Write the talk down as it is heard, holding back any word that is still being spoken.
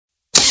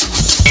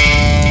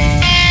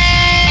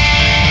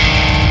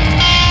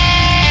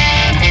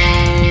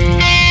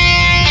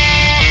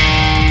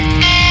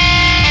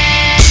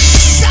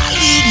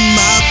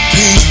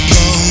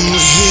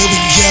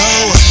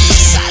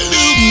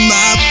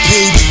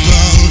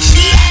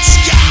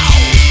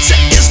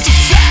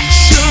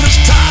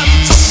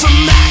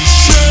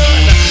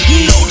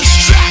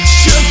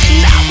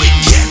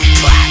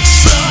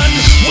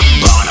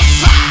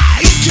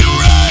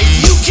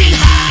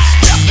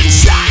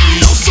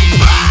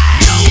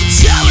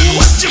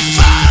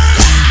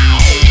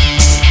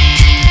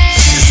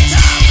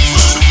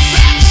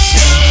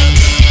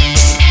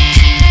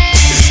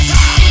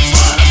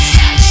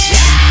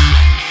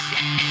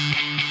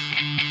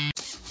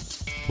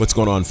What's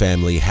going on,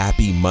 family?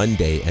 Happy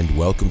Monday and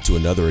welcome to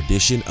another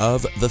edition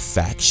of The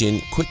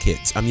Faction Quick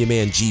Hits. I'm your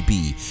man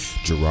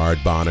GB, Gerard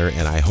Bonner,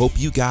 and I hope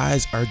you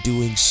guys are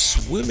doing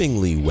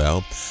swimmingly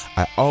well.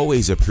 I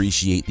always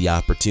appreciate the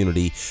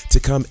opportunity to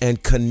come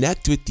and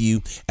connect with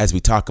you as we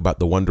talk about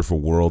the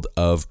wonderful world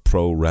of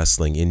pro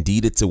wrestling.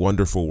 Indeed, it's a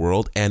wonderful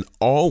world, and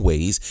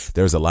always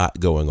there's a lot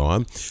going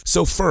on.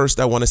 So first,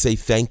 I want to say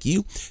thank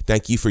you.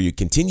 Thank you for your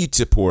continued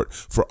support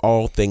for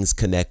all things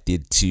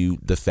connected to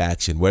The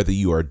Faction. Whether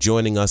you are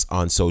joining us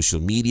on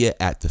social media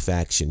at The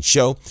Faction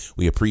Show,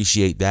 we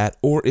appreciate that.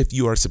 Or if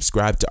you are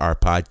subscribed to our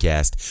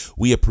podcast,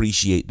 we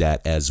appreciate that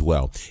as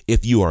well.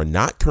 If you are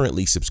not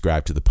currently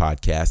subscribed to the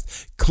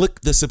podcast, click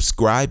the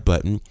subscribe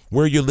button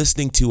where you're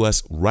listening to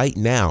us right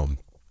now.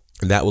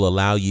 And that will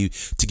allow you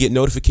to get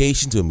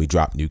notifications when we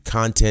drop new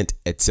content,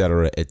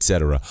 etc.,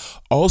 etc.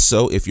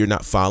 Also, if you're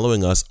not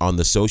following us on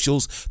the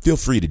socials, feel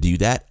free to do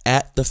that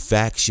at The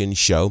Faction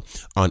Show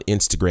on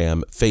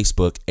Instagram,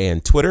 Facebook,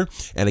 and Twitter.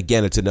 And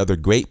again, it's another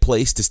great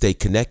place to stay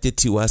connected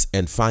to us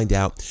and find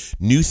out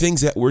new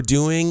things that we're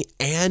doing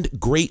and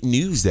great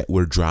news that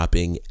we're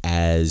dropping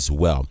as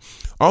well.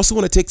 I also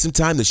want to take some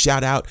time to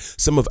shout out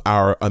some of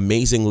our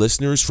amazing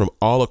listeners from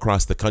all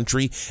across the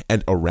country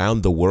and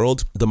around the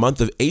world. The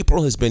month of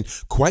April has been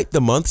quite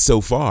the month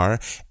so far,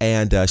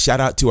 and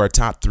shout out to our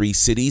top three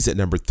cities. At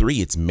number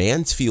 3, it's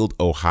Mansfield,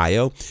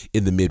 Ohio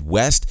in the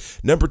Midwest.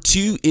 Number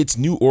 2, it's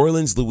New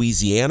Orleans,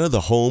 Louisiana,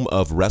 the home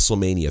of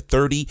WrestleMania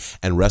 30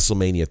 and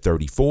WrestleMania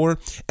 34.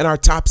 And our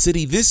top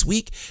city this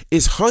week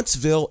is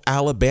Huntsville,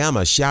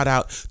 Alabama. Shout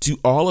out to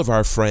all of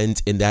our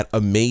friends in that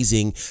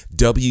amazing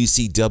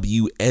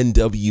WCW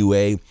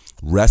NWA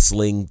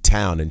wrestling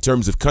town. In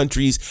terms of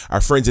countries, our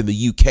friends in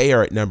the UK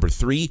are at number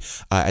 3.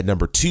 At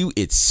number 2,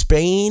 it's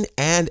Spain.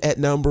 And at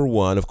number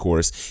 1, of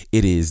course,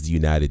 it is the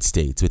United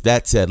States. With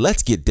that said,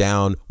 let's get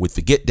down with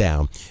the get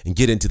down and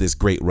get into this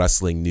great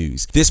wrestling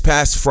news. This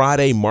past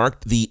Friday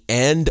marked the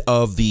end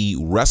of the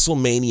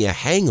WrestleMania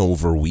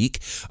hangover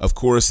week. Of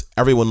course,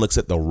 everyone looks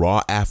at the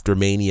Raw after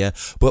Mania,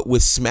 but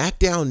with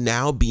SmackDown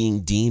now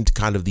being deemed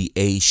kind of the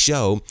A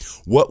show,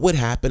 what would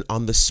happen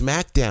on the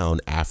SmackDown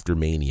after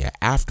Mania?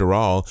 After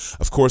all,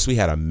 of course, we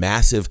had a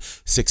massive,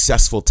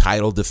 successful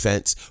title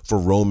defense for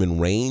Roman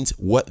Reigns.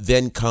 What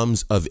then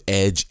comes of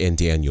Edge and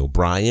Daniel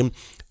Bryan?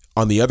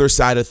 On the other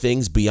side of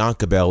things,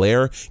 Bianca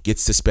Belair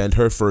gets to spend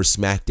her first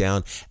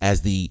SmackDown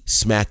as the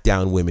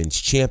SmackDown Women's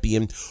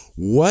Champion.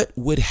 What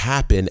would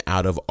happen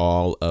out of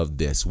all of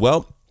this?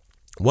 Well,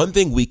 one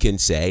thing we can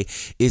say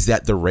is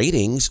that the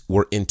ratings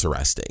were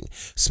interesting.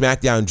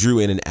 SmackDown drew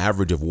in an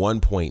average of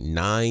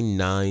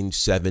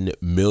 1.997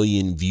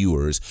 million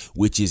viewers,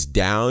 which is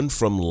down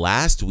from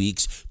last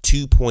week's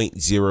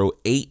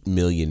 2.08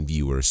 million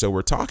viewers. So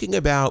we're talking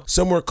about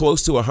somewhere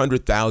close to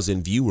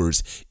 100,000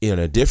 viewers in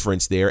a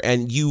difference there.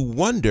 And you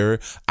wonder,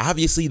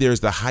 obviously there's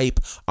the hype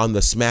on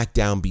the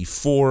SmackDown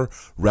before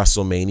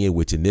WrestleMania,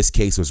 which in this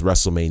case was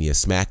WrestleMania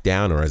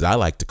SmackDown, or as I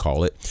like to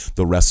call it,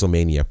 the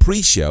WrestleMania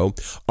pre-show.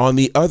 On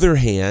the other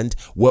hand,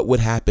 what would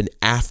happen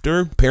after?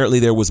 Apparently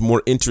there was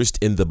more interest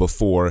in the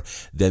before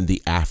than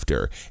the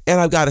after. And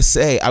I've got to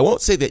say, I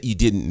won't say that you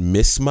didn't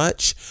miss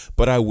much,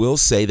 but I will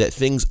say that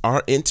things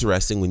are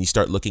interesting when you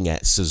start looking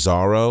at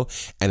Cesaro,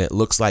 and it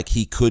looks like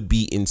he could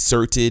be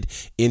inserted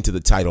into the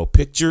title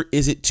picture.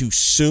 Is it too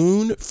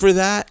soon for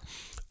that?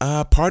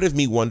 Part of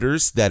me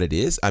wonders that it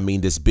is. I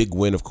mean, this big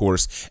win, of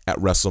course, at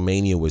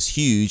WrestleMania was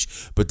huge,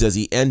 but does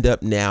he end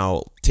up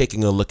now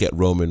taking a look at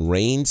Roman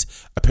Reigns?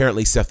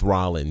 Apparently Seth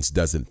Rollins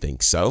doesn't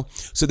think so.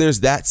 So there's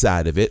that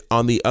side of it.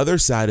 On the other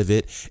side of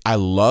it, I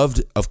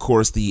loved, of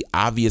course, the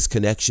obvious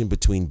connection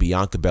between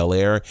Bianca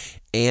Belair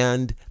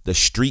and the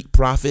Street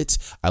Profits.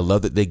 I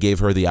love that they gave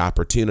her the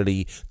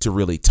opportunity to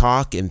really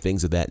talk and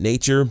things of that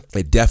nature.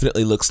 It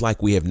definitely looks like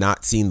we have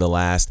not seen the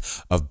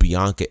last of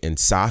Bianca and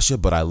Sasha,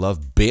 but I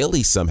love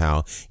Bayley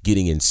somehow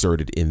getting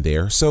inserted in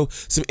there. So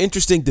some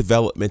interesting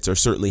developments are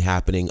certainly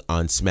happening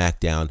on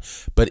SmackDown,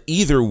 but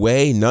either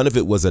way, none of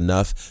it was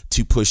enough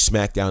to push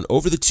SmackDown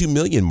over the 2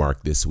 million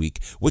mark this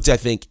week, which I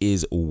think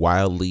is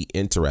wildly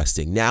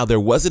interesting. Now, there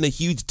wasn't a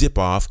huge dip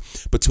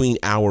off between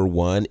hour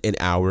 1 and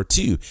hour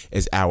 2,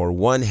 as hour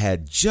 1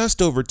 had just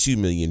over 2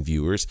 million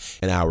viewers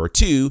and hour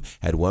 2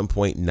 had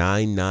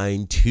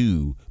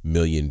 1.992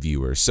 million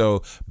viewers.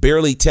 So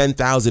barely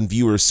 10,000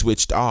 viewers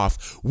switched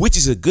off, which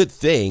is a good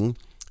thing.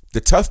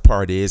 The tough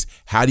part is,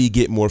 how do you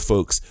get more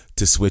folks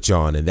to switch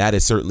on? And that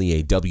is certainly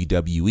a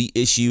WWE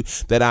issue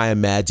that I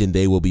imagine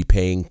they will be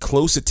paying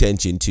close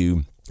attention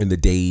to in the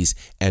days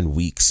and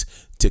weeks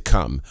to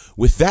come.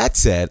 With that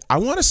said, I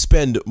want to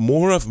spend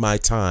more of my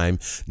time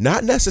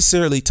not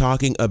necessarily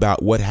talking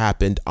about what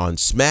happened on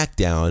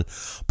SmackDown,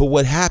 but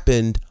what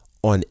happened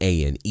on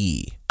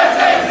A&E.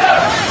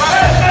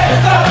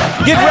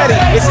 Get ready,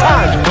 it's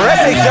time for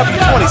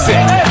SHW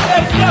 26.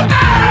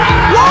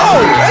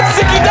 Whoa, that's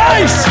Zicky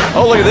Dice!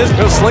 Oh, look at this,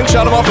 go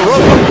slingshot him off the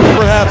rope,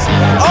 perhaps.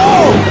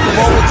 Oh,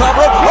 over the top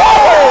rope.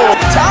 Whoa!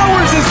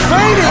 Towers is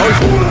fading! Oh,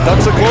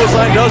 ducks a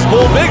clothesline, does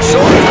pull, big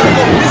shoulder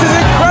tackle. This is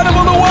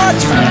incredible to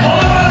watch! All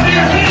of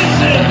your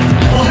attention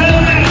will have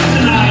a match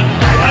tonight.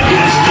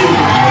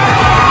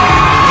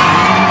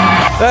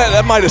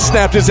 That might have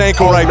snapped his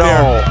ankle right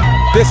there.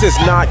 This is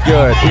not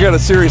good. We got a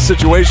serious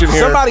situation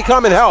here. Somebody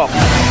come and help.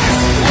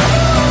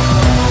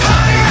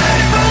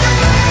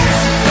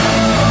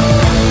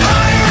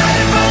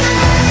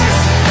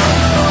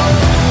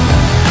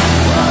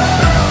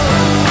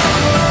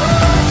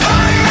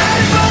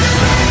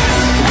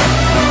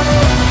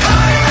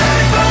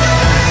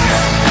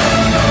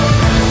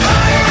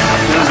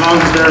 As long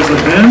as there's a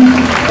them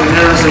and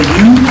there's a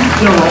you,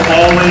 there will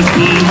always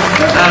be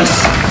the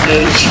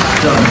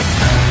SHW.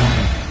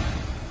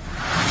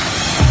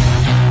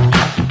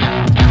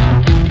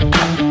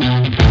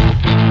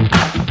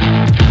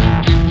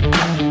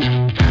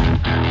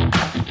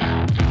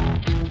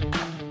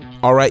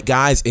 All right,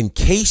 guys, in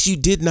case you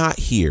did not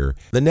hear,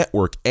 the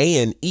network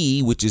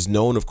A&E, which is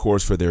known, of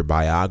course, for their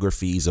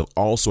biographies of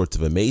all sorts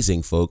of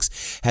amazing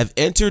folks, have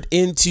entered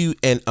into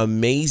an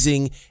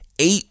amazing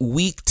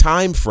 8-week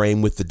time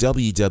frame with the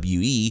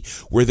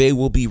WWE where they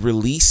will be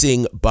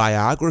releasing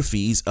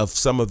biographies of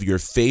some of your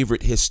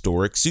favorite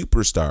historic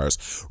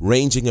superstars,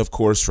 ranging, of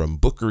course, from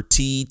Booker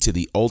T to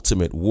the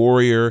Ultimate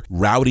Warrior,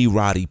 Rowdy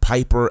Roddy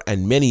Piper,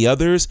 and many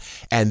others.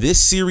 And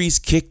this series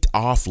kicked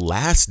off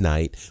last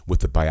night with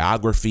the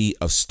biography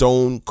of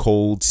Stone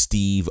Cold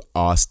Steve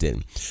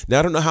Austin. Now,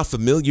 I don't know how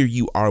familiar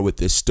you are with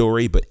this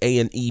story, but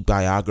A&E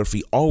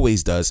Biography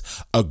always does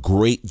a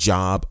great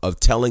job of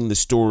telling the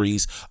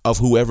stories of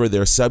whoever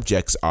their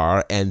subjects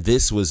are, and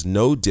this was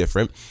no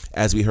different,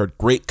 as we heard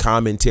great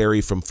commentary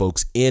from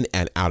folks in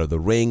and out of the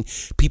ring,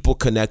 people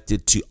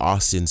connected to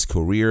Austin's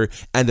career,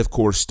 and of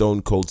course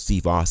Stone Cold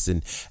Steve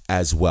Austin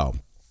as well.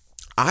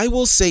 I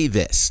will say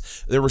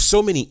this, there were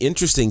so many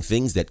interesting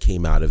things that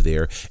came out of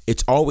there.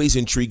 It's always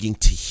intriguing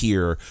to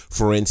hear,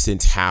 for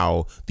instance,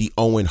 how the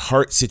Owen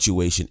Hart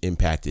situation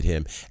impacted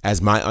him,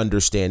 as my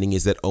understanding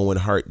is that Owen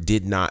Hart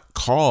did not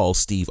call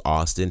Steve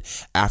Austin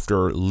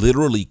after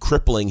literally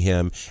crippling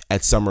him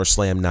at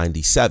SummerSlam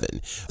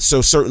 97.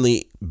 So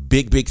certainly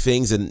big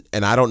things, and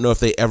I don't know if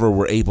they ever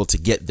were able to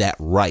get that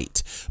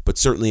right, but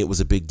certainly it was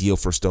a big deal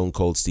for Stone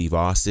Cold Steve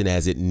Austin,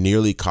 as it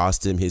nearly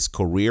cost him his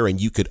career,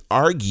 and you could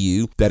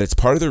argue that it's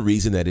part of the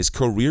reason that his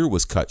career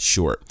was cut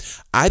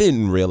short. I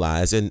didn't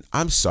realize, and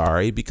I'm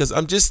sorry, because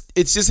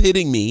it's just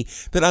hitting me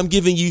that I'm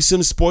giving you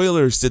some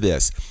spoilers to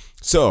this.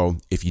 So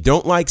if you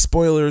don't like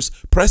spoilers,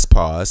 press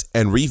pause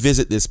and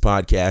revisit this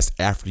podcast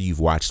after you've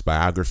watched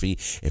Biography.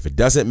 If it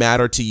doesn't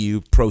matter to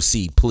you,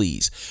 proceed,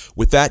 please.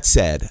 With that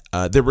said,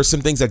 there were some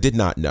things I did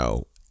not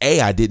know.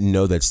 I didn't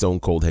know that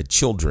Stone Cold had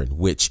children,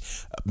 which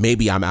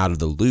maybe I'm out of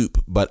the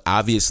loop, but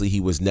obviously he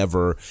was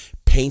never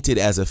painted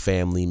as a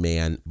family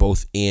man,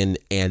 both in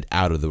and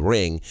out of the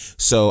ring.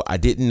 So I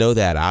didn't know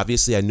that.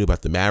 Obviously, I knew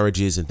about the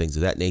marriages and things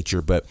of that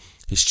nature, but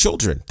his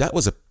children, that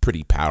was a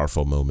pretty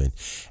powerful moment.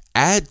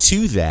 Add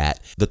to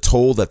that the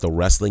toll that the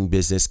wrestling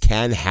business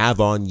can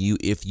have on you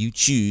if you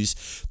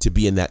choose to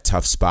be in that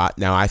tough spot.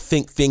 Now, I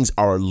think things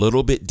are a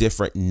little bit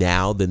different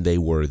now than they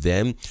were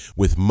then,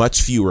 with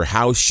much fewer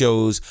house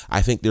shows.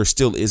 I think there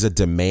still is a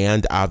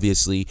demand,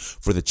 obviously,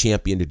 for the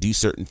champion to do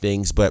certain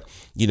things, but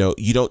you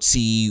don't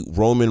see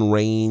Roman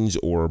Reigns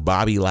or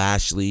Bobby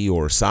Lashley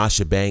or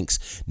Sasha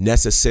Banks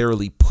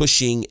necessarily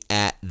pushing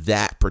at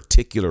that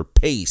particular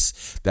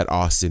pace that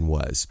Austin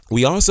was.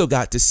 We also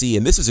got to see,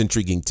 and this was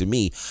intriguing to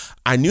me,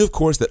 I knew, of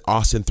course, that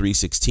Austin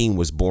 3:16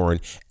 was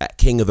born at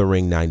King of the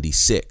Ring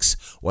 96.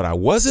 What I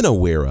wasn't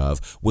aware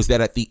of was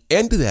that at the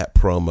end of that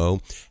promo,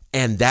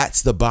 and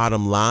that's the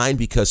bottom line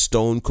because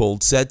Stone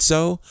Cold said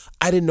so,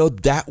 I didn't know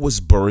that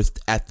was birthed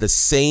at the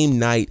same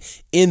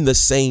night in the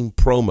same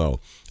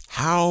promo.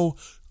 How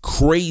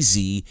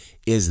crazy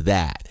is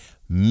that?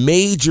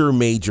 Major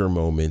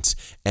moments,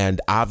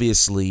 and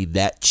obviously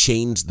that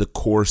changed the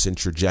course and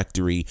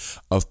trajectory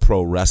of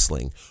pro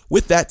wrestling.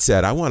 With that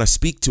said, I want to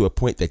speak to a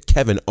point that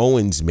Kevin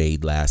Owens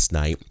made last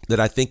night that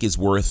I think is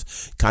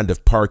worth kind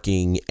of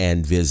parking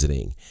and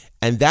visiting.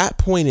 And that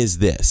point is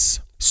this.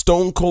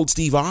 Stone Cold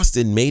Steve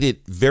Austin made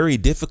it very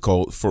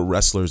difficult for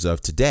wrestlers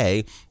of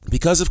today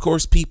because, of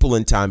course, people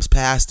in times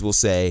past will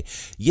say,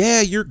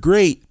 yeah, you're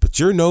great, but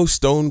you're no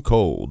Stone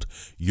Cold.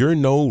 You're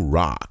no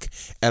Rock.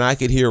 And I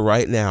could hear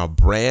right now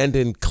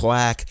Brandon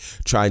Clack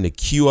trying to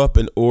cue up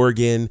an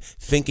organ,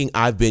 thinking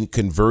I've been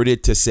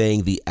converted to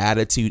saying the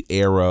Attitude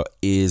Era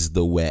is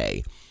the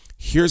way.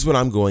 Here's what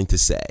I'm going to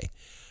say.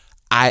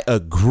 I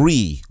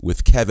agree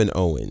with Kevin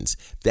Owens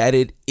that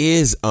it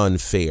is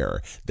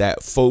unfair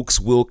that folks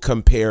will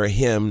compare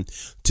him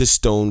to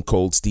Stone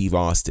Cold Steve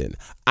Austin.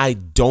 I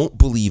don't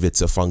believe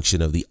it's a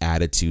function of the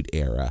Attitude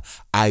Era.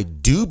 I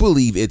do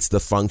believe it's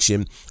the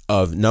function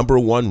of, number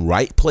one,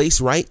 right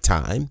place, right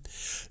time.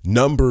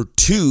 Number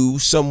two,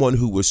 someone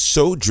who was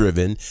so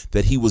driven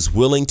that he was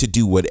willing to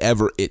do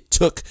whatever it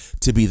took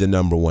to be the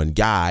number one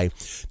guy.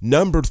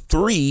 Number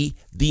three,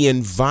 the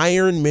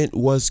environment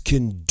was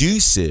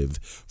conducive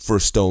for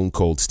Stone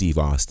Cold Steve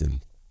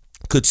Austin.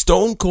 Could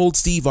Stone Cold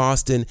Steve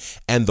Austin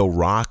and The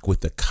Rock, with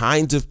the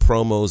kinds of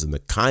promos and the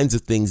kinds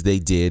of things they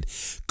did,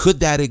 could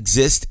that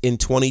exist in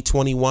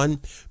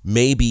 2021?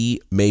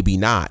 Maybe, maybe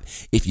not.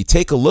 If you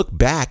take a look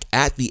back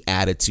at the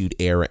Attitude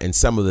Era and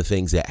some of the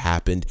things that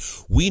happened,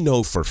 we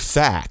know for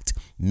fact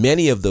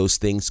many of those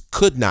things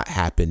could not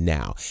happen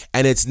now.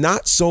 And it's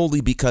not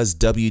solely because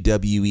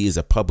WWE is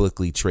a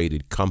publicly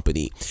traded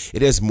company.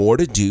 It has more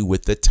to do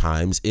with the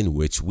times in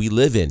which we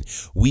live in.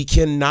 We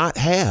cannot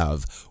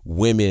have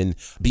women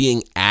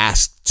being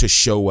asked to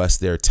show us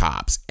their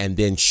tops and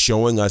then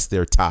showing us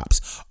their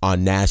tops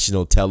on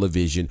national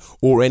television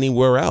or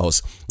anywhere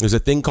else. There's a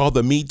thing called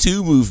the Me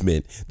Too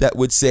movement that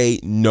would say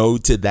no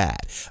to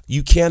that.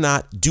 You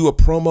cannot do a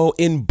promo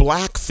in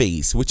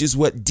blackface, which is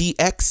what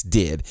DX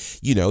did,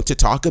 to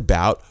talk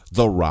about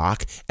The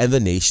Rock and the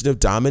Nation of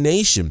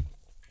Domination.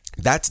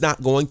 That's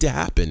not going to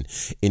happen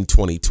in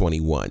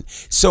 2021.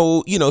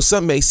 So,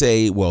 some may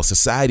say, well,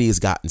 society has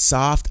gotten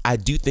soft. I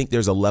do think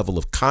there's a level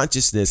of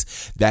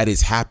consciousness that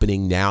is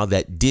happening now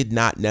that did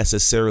not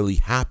necessarily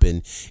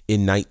happen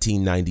in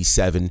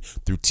 1997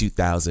 through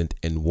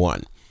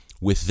 2001.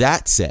 With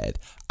that said,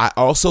 I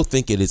also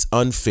think it is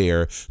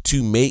unfair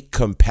to make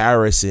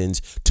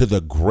comparisons to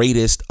the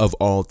greatest of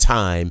all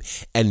time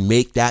and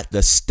make that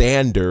the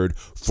standard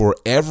for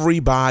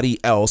everybody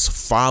else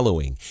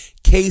following.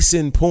 Case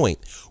in point,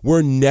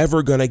 we're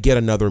never going to get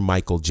another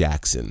Michael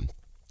Jackson.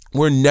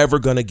 We're never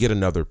going to get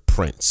another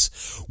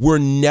Prince. We're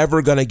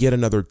never going to get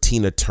another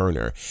Tina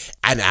Turner.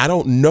 And I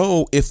don't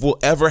know if we'll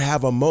ever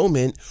have a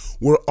moment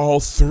where all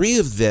three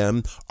of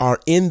them are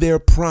in their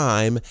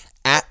prime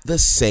at the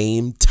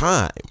same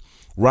time.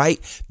 Right?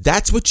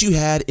 That's what you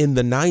had in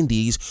the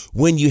 90s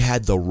when you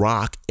had The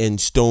Rock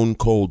and Stone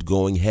Cold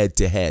going head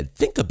to head.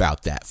 Think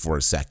about that for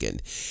a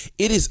second.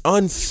 It is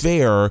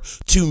unfair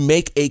to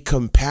make a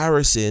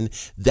comparison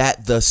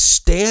that the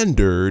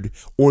standard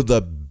or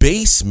the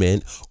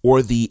basement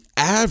or the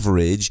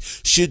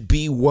average should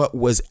be what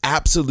was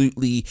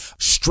absolutely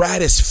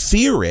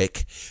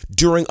stratospheric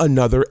during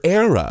another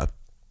era.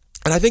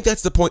 And I think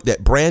that's the point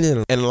that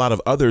Brandon and a lot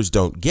of others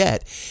don't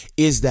get,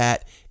 is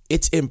that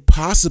it's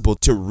impossible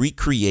to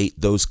recreate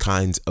those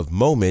kinds of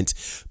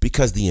moments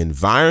because the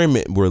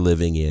environment we're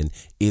living in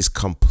is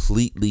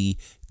completely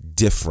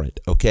different.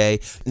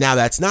 Okay. Now,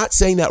 that's not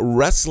saying that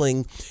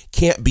wrestling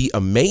can't be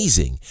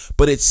amazing,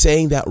 but it's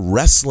saying that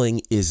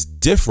wrestling is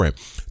different.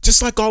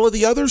 Just like all of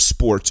the other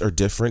sports are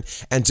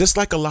different, and just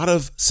like a lot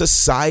of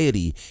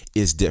society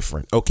is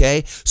different,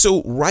 okay?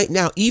 So right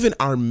now, even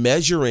our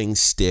measuring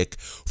stick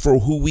for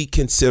who we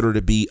consider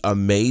to be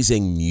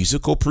amazing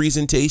musical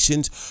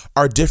presentations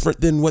are different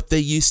than what they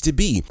used to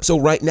be. So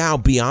right now,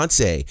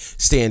 Beyonce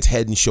stands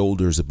head and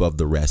shoulders above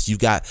the rest. You've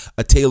got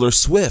a Taylor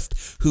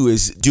Swift who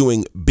is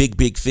doing big,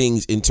 big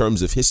things in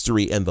terms of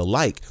history and the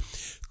like.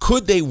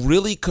 Could they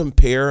really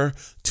compare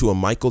to a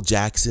Michael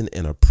Jackson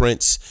and a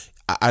Prince?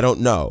 I don't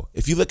know.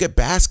 If you look at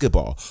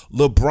basketball,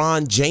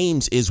 LeBron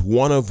James is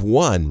one of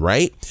one,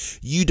 right?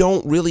 You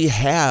don't really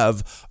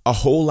have a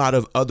whole lot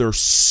of other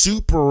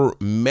super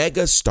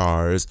mega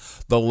stars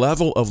the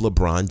level of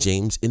LeBron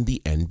James in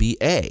the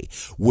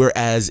NBA.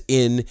 Whereas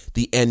in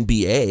the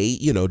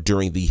NBA,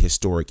 during the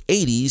historic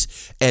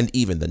 80s and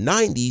even the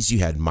 90s, you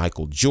had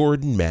Michael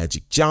Jordan,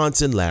 Magic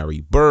Johnson,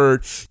 Larry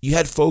Bird. You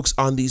had folks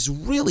on these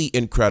really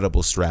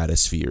incredible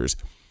stratospheres.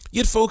 You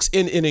had folks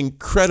in an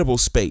incredible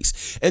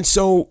space. And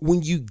so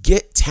when you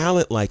get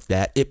talent like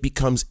that, it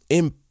becomes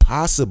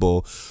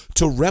impossible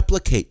to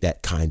replicate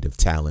that kind of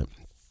talent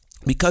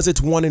because it's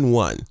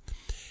 1-in-1.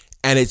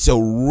 And it's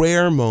a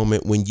rare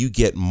moment when you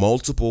get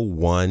multiple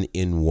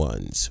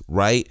 1-in-1s,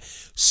 right?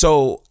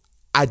 So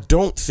I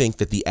don't think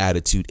that the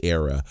Attitude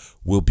Era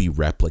will be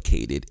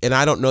replicated. And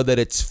I don't know that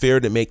it's fair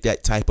to make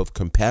that type of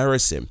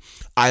comparison.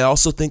 I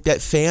also think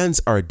that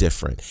fans are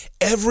different.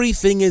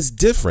 Everything is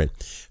different.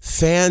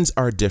 Fans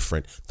are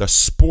different. The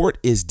sport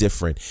is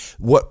different.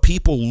 What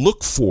people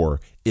look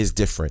for is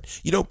different.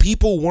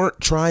 People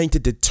weren't trying to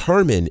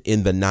determine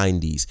in the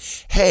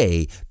 90s,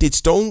 hey, did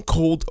Stone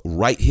Cold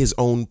write his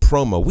own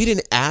promo? We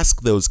didn't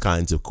ask those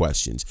kinds of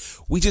questions.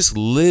 We just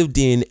lived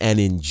in and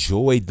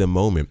enjoyed the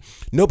moment.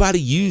 Nobody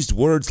used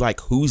words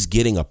like who's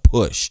getting a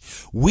push.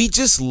 We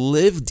just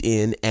lived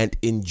in and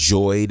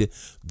enjoyed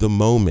the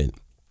moment.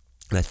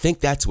 And I think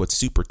that's what's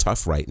super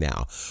tough right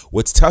now.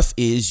 What's tough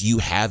is you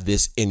have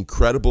this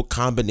incredible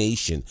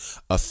combination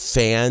of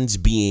fans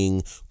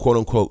being quote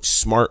unquote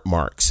smart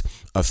marks,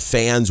 of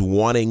fans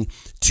wanting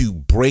to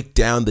break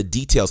down the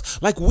details.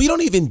 Like, we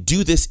don't even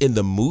do this in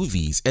the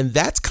movies. And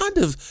that's kind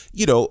of,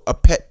 a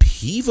pet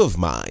peeve of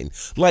mine.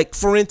 Like,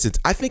 for instance,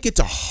 I think it's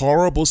a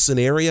horrible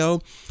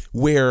scenario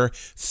where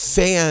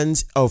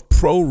fans of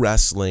pro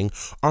wrestling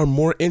are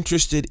more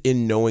interested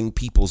in knowing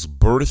people's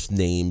birth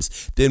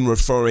names than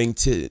referring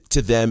to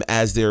them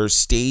as their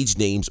stage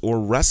names or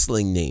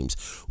wrestling names.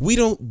 We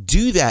don't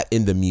do that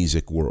in the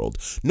music world.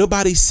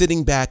 Nobody's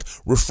sitting back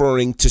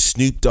referring to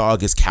Snoop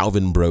Dogg as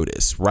Calvin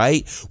Brodus,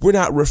 right? We're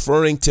not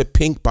referring to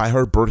Pink by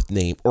her birth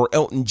name or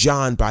Elton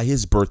John by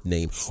his birth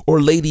name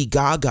or Lady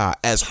Gaga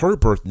as her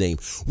birth name.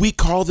 We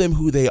call them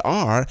who they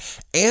are,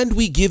 and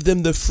we give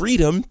them the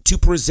freedom to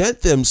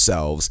present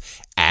themselves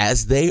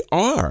as they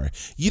are.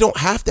 You don't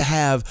have to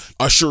have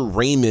Usher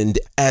Raymond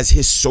as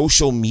his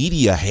social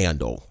media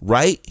handle,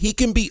 right? He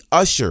can be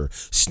Usher.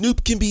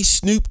 Snoop can be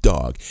Snoop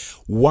Dogg.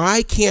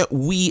 Why can't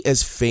we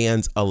as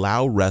fans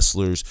allow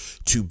wrestlers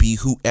to be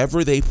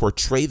whoever they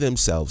portray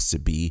themselves to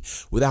be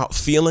without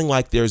feeling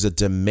like there's a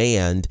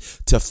demand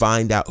to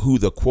find out who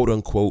the quote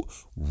unquote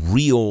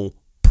real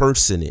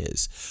person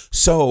is?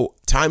 So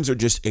times are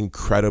just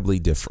incredibly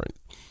different.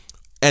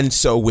 And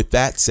so with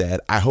that said,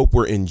 I hope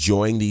we're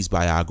enjoying these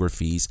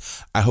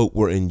biographies. I hope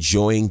we're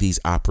enjoying these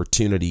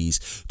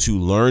opportunities to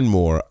learn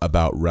more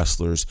about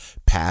wrestlers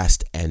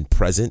past and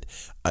present.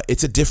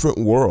 It's a different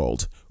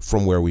world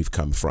from where we've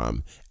come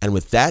from. And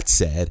with that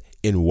said,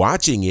 in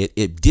watching it,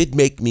 it did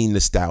make me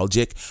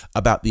nostalgic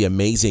about the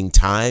amazing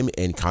time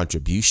and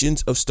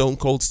contributions of Stone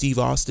Cold Steve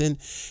Austin.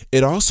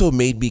 It also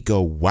made me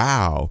go,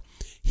 wow.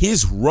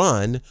 His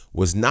run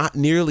was not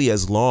nearly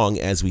as long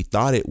as we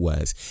thought it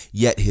was,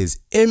 yet his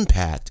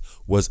impact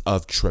was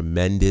of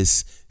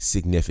tremendous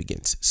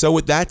significance. So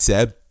with that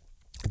said,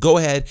 go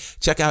ahead,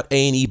 check out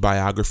A&E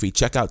Biography,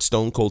 check out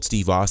Stone Cold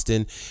Steve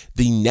Austin.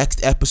 The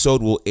next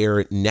episode will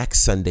air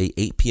next Sunday,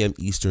 8 p.m.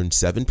 Eastern,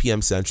 7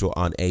 p.m. Central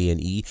on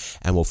A&E,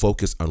 and we'll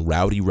focus on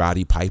Rowdy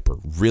Roddy Piper.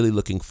 Really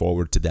looking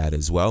forward to that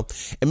as well.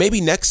 And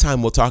maybe next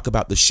time we'll talk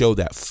about the show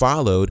that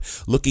followed,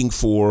 looking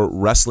for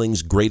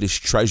wrestling's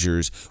greatest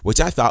treasures, which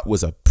I thought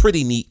was a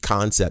pretty neat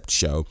concept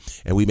show,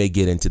 and we may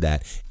get into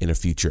that in a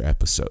future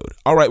episode.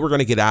 All right, we're going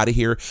to get out of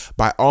here.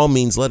 By all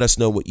means, let us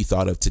know what you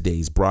thought of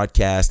today's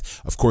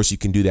broadcast. Of course, you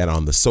can do that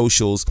on the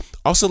socials.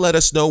 Also, let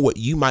us know what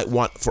you might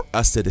want for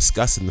us to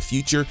discuss in the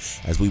future,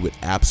 as we would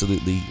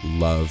absolutely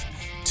love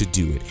to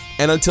do it.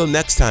 And until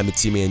next time,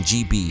 it's your man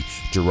GB,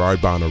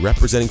 Gerard Bonner,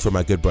 representing for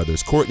my good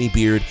brothers Courtney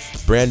Beard,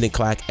 Brandon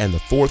Clack, and the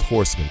Fourth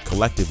Horseman.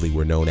 Collectively,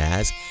 we're known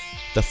as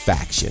The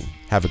Faction.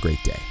 Have a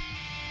great day.